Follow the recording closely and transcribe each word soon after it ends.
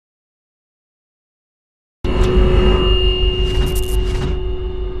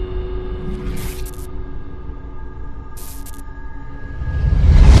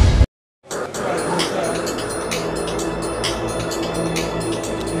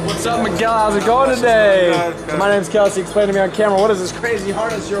What's up, Miguel? How's it going today? My name's Kelsey. Explain to me on camera, what is this crazy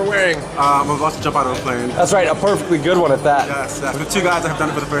harness you're wearing? I'm about to jump out of a plane. That's right, a perfectly good one at that. Yes, yes. The two guys that have done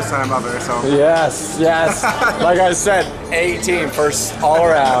it for the first time ever, so. Yes, yes. Like I said, 18 first all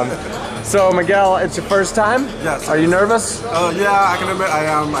around. So, Miguel, it's your first time? Yes. Are you nervous? Yeah, I can admit I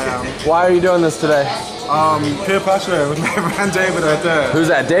am. Why are you doing this today? Peer pressure with my friend David right there. Who's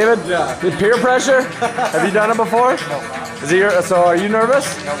that, David? Yeah. Peer pressure? Have you done it before? No. Is he so are you nervous?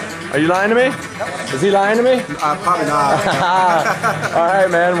 No. Are you lying to me? No. Is he lying to me? Probably not. All right,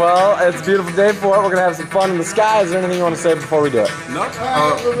 man. Well, it's a beautiful day for it. We're going to have some fun in the sky. Is there anything you want to say before we do it? No.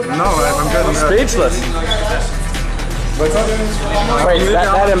 No, I'm good. Speechless. What's up? Wait,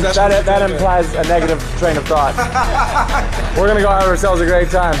 that implies a negative train of thought. We're going to go have ourselves a great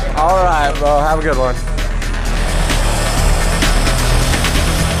time. All right, well, have a good one.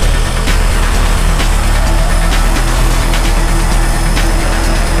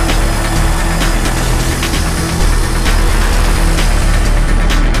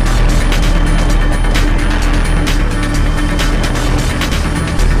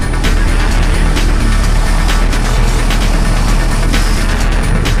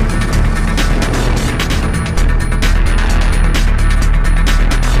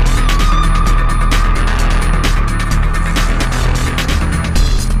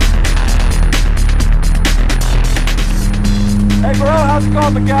 Hey bro, how's it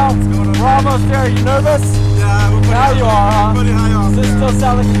going, Miguel? We're almost there. Are you nervous? Yeah, we're now you are, huh? Pretty high off. Does this still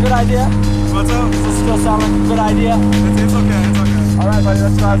sound like a good idea? What's up? Does this still sound like a good idea? It's okay, it's okay. Alright buddy,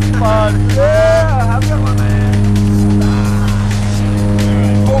 let's have some fun. Yeah, have a good one, man.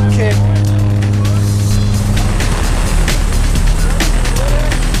 Okay.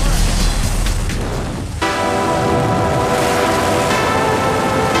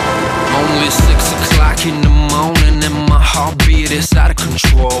 Only 6 o'clock in the morning and my heartbeat is out of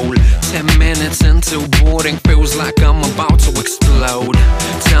control. 10 minutes into boarding, feels like I'm about to explode.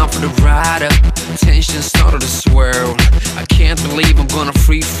 Time for the ride up, tension started to swirl. I can't believe I'm gonna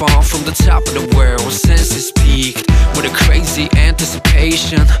free fall from the top of the world. Senses peaked with a crazy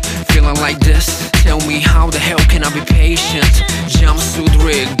anticipation. Feeling like this, tell me how the hell can I be patient? Jumpsuit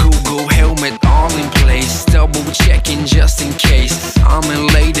rig, Google helmet all in place. Double checking just in case. I'm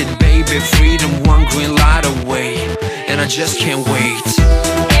elated, baby, freedom one green light away, and I just can't wait.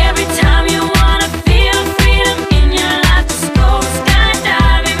 Every time you wanna feel freedom in your life, just go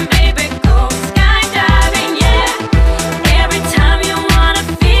skydiving, baby, go skydiving, yeah. Every time you wanna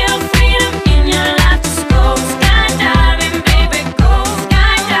feel freedom in your life, just go skydiving, baby, go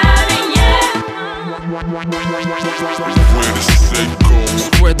skydiving, yeah.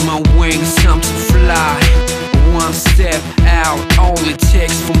 Spread my wings, time to fly. One step out, all it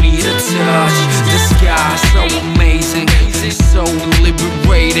takes for me to touch the sky. So amazing, so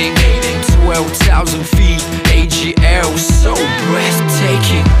liberating. 12,000 feet, AGL, so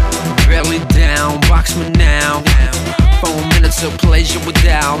breathtaking. Belly down, box me now. 4 minutes of pleasure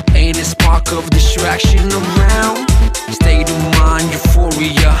without any spark of distraction around. State of mind,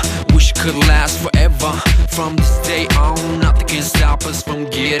 euphoria, wish it could last forever. From this day on, nothing can stop us from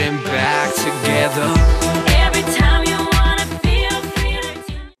getting back together. Every time you wanna feel freedom.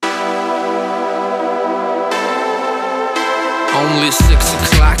 Only 6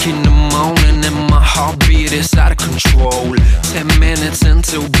 o'clock in the morning and my heartbeat is out of control. 10 minutes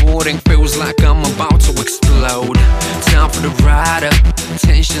into boarding, feels like I'm about to explode. Time for the ride up,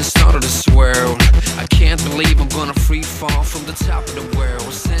 tension started to swirl. I can't believe I'm gonna free fall from the top of the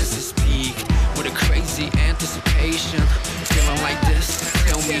world. Senses peaked with a crazy anticipation. Feeling like this,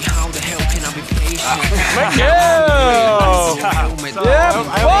 tell me how the hell can I be patient? Miguel! Yeah,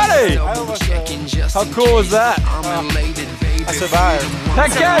 buddy! How cool is that? I'm elated, baby. I survived.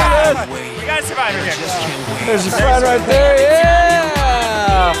 Heck yeah, dude! We gotta survive here. There's your friend right there,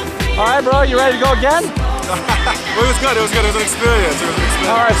 yeah! Alright bro, you ready to go again? Well, it was good, it was good, it was an experience.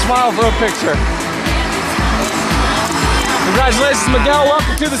 Alright, smile for a picture. Congratulations, Miguel.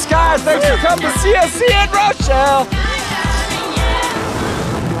 Welcome to the skies. Thanks for coming to see us in Rochelle.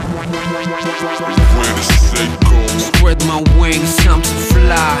 Spread my wings, time to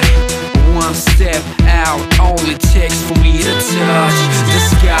fly. One step out, all it takes for me to touch the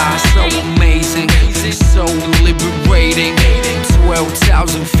sky. So amazing, so liberating.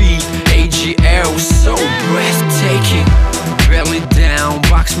 12,000 feet, AGL, so breathtaking. Belly down,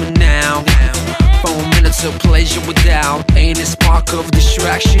 box me now. 4 minutes of pleasure without any spark of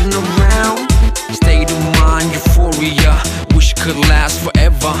distraction around. State of mind, euphoria, wish it could last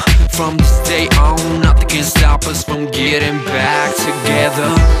forever. From this day on, nothing can stop us from getting back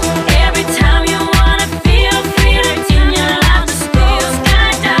together.